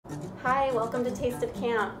Hi, welcome to Taste of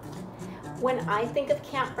Camp. When I think of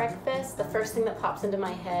camp breakfast, the first thing that pops into my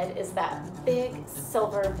head is that big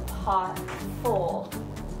silver pot full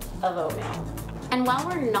of oatmeal. And while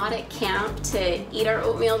we're not at camp to eat our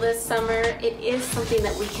oatmeal this summer, it is something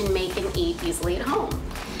that we can make and eat easily at home.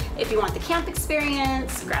 If you want the camp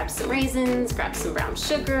experience, grab some raisins, grab some brown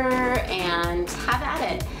sugar, and have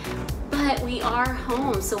at it. But we are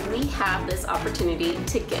home, so we have this opportunity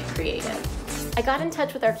to get creative. I got in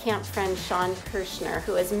touch with our camp friend Shawn Kirchner,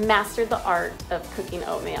 who has mastered the art of cooking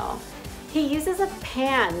oatmeal. He uses a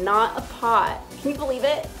pan, not a pot. Can you believe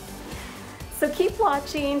it? So keep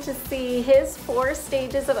watching to see his 4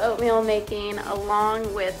 stages of oatmeal making,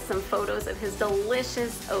 along with some photos of his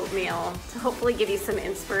delicious oatmeal to hopefully give you some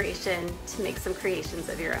inspiration to make some creations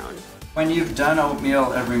of your own. When you've done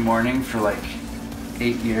oatmeal every morning for like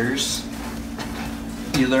 8 years,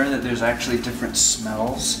 you learn that there's actually different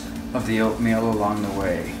smells of the oatmeal along the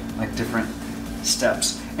way, like different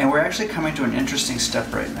steps. And we're actually coming to an interesting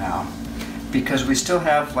step right now, because we still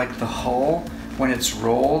have like the hull when it's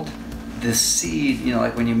rolled, the seed, you know,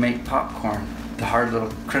 like when you make popcorn, the hard little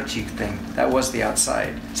crunchy thing, that was the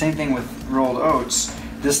outside. Same thing with rolled oats.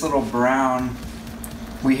 This little brown,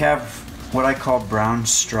 we have what I call brown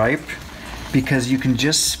stripe, because you can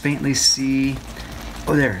just faintly see,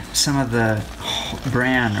 oh there, some of the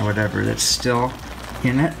bran or whatever that's still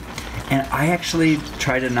in it. And I actually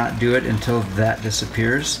try to not do it until that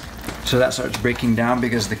disappears. So that starts breaking down,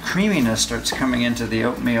 because the creaminess starts coming into the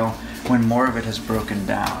oatmeal when more of it has broken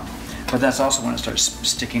down. But that's also when it starts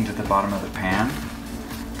sticking to the bottom of the pan.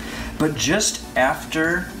 But just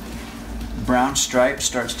after brown stripe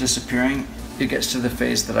starts disappearing, it gets to the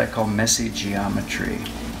phase that I call messy geometry.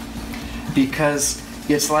 Because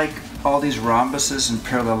it's like all these rhombuses and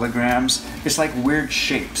parallelograms, it's like weird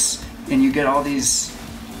shapes. And you get all these,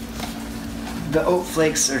 the oat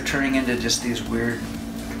flakes are turning into just these weird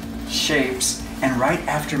shapes, and right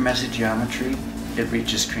after messy geometry, it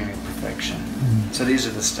reaches creamy perfection. Mm-hmm. So these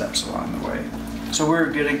are the steps along the way. So we're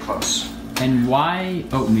getting close. And why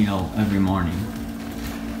oatmeal every morning?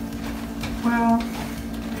 Well,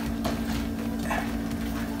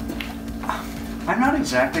 I'm not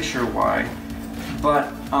exactly sure why, but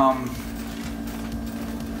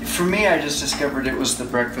for me, I just discovered it was the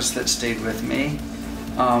breakfast that stayed with me.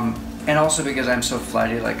 And also because I'm so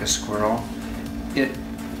flighty like a squirrel, it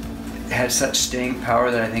had such staying power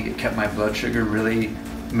that I think it kept my blood sugar really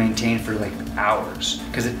maintained for like hours,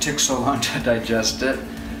 because it took so long to digest it.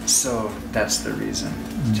 So that's the reason.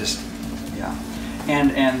 Just, yeah. And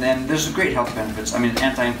then there's great health benefits. I mean,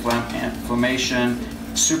 anti-inflammation,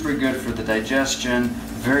 super good for the digestion,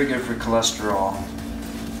 very good for cholesterol.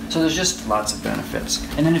 So there's just lots of benefits.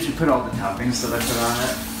 And then if you put all the toppings that I put on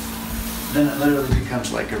it, then it literally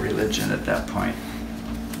becomes like a religion at that point.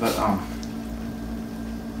 But wow,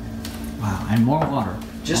 and more water.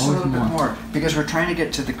 Just always a little bit more, because we're trying to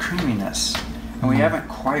get to the creaminess, and we haven't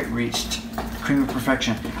quite reached creamy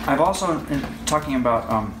perfection. I've also, in talking about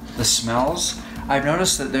the smells, I've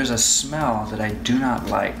noticed that there's a smell that I do not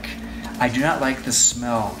like. I do not like the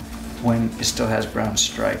smell when it still has brown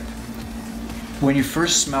stripe. When you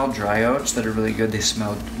first smell dry oats that are really good, they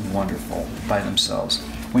smell wonderful by themselves.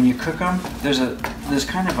 When you cook them, there's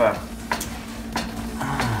kind of a,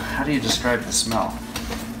 how do you describe the smell?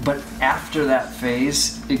 But after that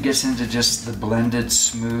phase, it gets into just the blended,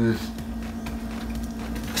 smooth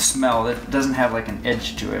smell that doesn't have like an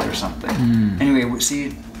edge to it or something. Anyway, we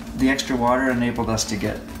see the extra water enabled us to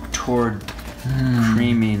get toward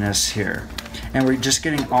creaminess here. And we're just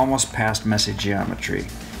getting almost past messy geometry.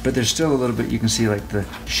 But there's still a little bit, you can see like the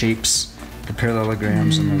shapes, the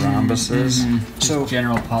parallelograms and the rhombuses. So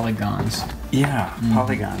general polygons. Yeah,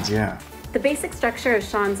 polygons, yeah. The basic structure of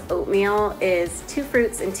Shawn's oatmeal is 2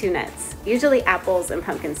 fruits and 2 nuts, usually apples and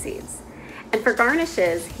pumpkin seeds. And for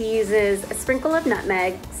garnishes, he uses a sprinkle of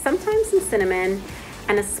nutmeg, sometimes some cinnamon,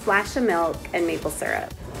 and a splash of milk and maple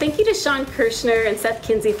syrup. Thank you to Shawn Kirchner and Seth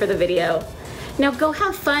Kinsey for the video. Now go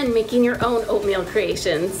have fun making your own oatmeal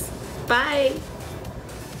creations. Bye!